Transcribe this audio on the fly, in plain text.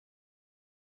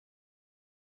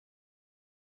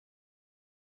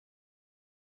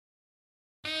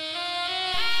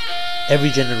Every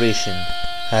generation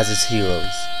has its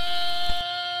heroes.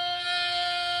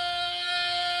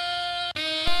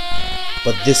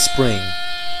 But this spring,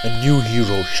 a new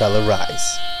hero shall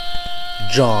arise.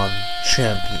 John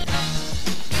Champion.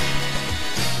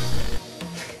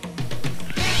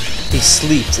 He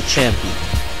sleeps a champion.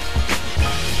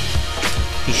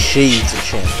 He shades a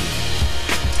champion.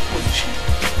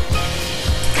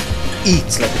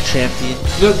 Eats like a champion,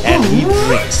 and he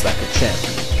drinks like a champion.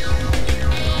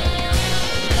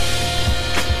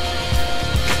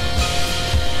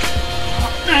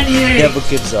 Never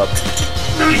gives up,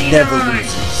 never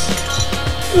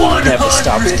loses, never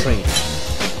stops training.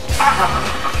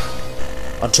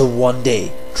 Until one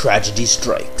day, tragedy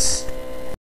strikes.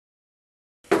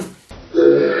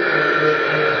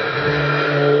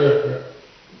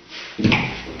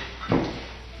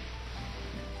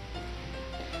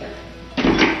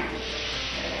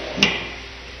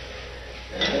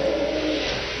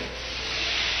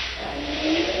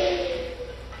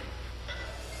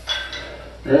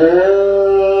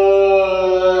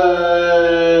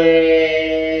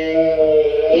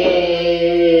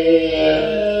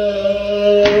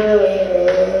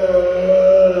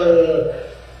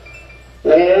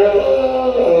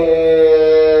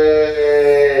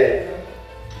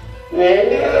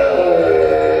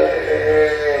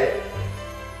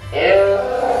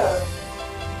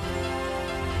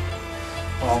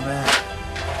 Oh man,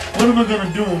 what am I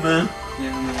gonna do, man?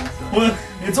 What?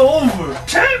 It's over.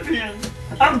 Champion!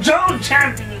 I'm John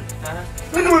Champion.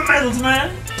 Look at my medals,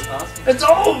 man. Awesome. It's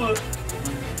over.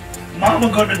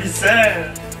 Mama gonna be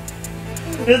sad.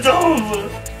 It's over.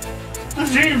 The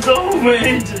dream's over,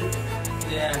 ain't it?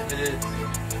 Yeah, it is.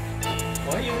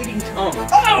 Why are you eating tongue?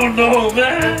 I don't know,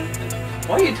 man.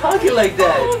 Why are you talking like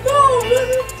that? I don't know,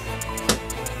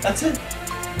 man. That's it.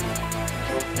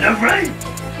 You're right.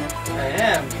 I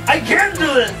am. I can do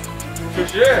this. For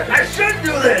sure. I should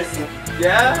do this.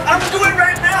 Yeah? I'm doing it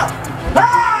right now.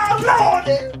 Ah, Lord!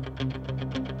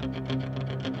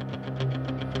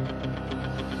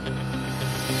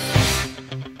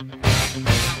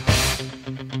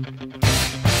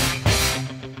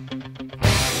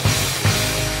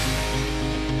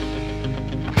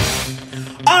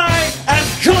 I am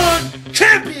John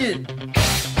Champion!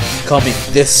 Coming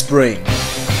this spring,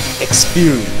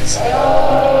 experience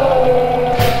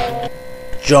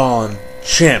John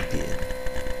Champion.